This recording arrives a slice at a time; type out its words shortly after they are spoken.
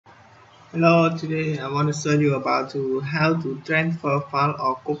Hello, today I want to show you about how to transfer file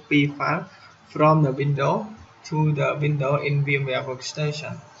or copy file from the window to the window in VMware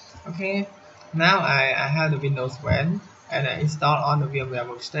Workstation. Okay, now I have the Windows 10 and I install on the VMware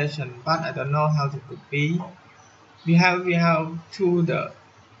Workstation, but I don't know how to copy. We have two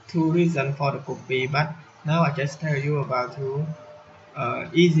reasons for the copy, but now I just tell you about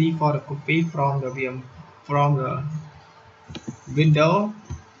easy for the copy from the from the window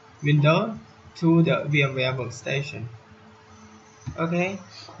window to the VMware Workstation. Okay,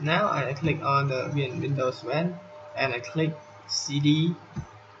 now I click on the Windows 10 and I click CD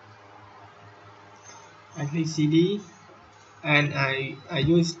and I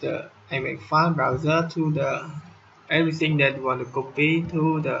use the I make file browser to the everything that you want to copy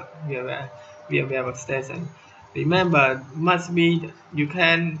to the VMware Workstation. Remember, must be you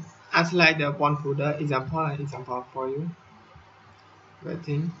can add like the one folder example for you.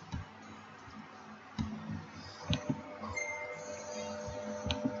 Waiting.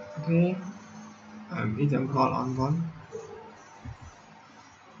 Okay, example on one.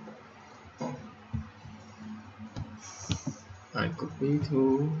 I copy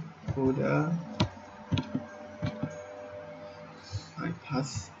to folder. I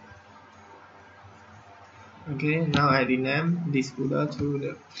pass. Okay, now I rename this folder to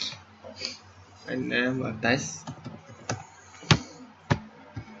the I name a test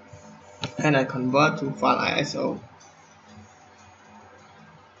and I convert to file ISO.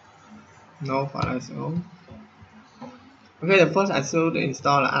 No file ISO. Okay, the first I should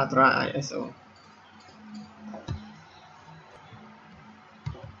install Ultra ISO.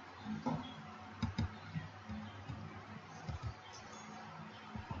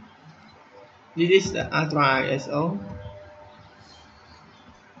 This is the Ultra ISO.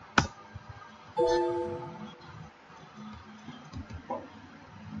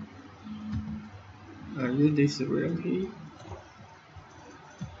 I use this real key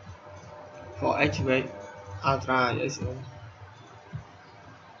for activate Ultra ISO.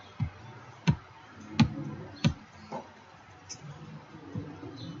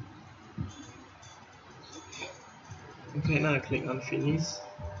 Okay, now I click on finish.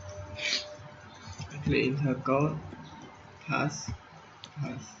 I click enter code, pass.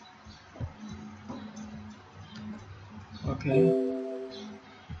 Okay.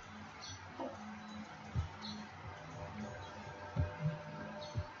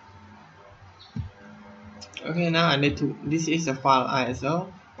 Okay, now I need to, this is the file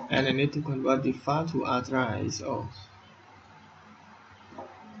ISO and I need to convert the file to Ultra ISO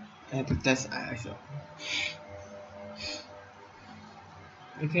and to test ISO.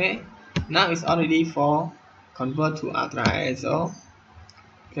 Okay, now it's already for convert to Ultra ISO.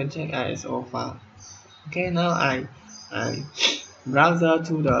 You can check ISO file. Okay, now I browser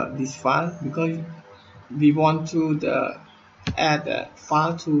to this file because we want to add the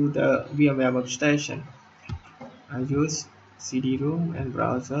file to the VMware Workstation. I use CD-ROM and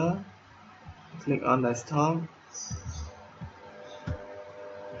browser. Click on desktop.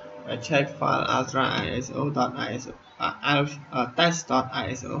 I check file ultra iso.iso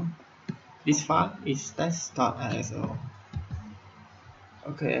test.iso. This file is test.iso.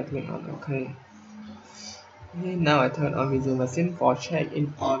 Okay, I click on OK. Okay, now I turn on Visual Machine for check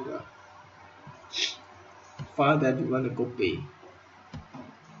in on the file that you want to copy.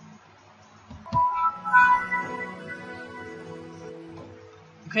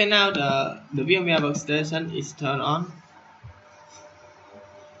 Okay, now the VMware Workstation is turned on.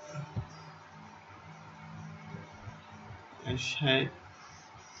 I check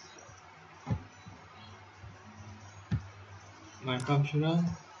my computer.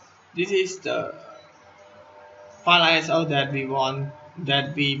 This is the file ISO that we want,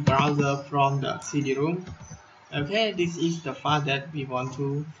 that we browser from the CD-ROM. Okay, this is the file that we want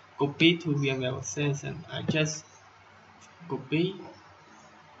to copy to VMware Workstation. I just copy.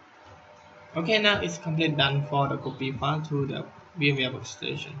 Okay, now it's completely done for the copy file to the VMware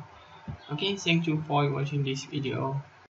Workstation. Okay, thank you for watching this video.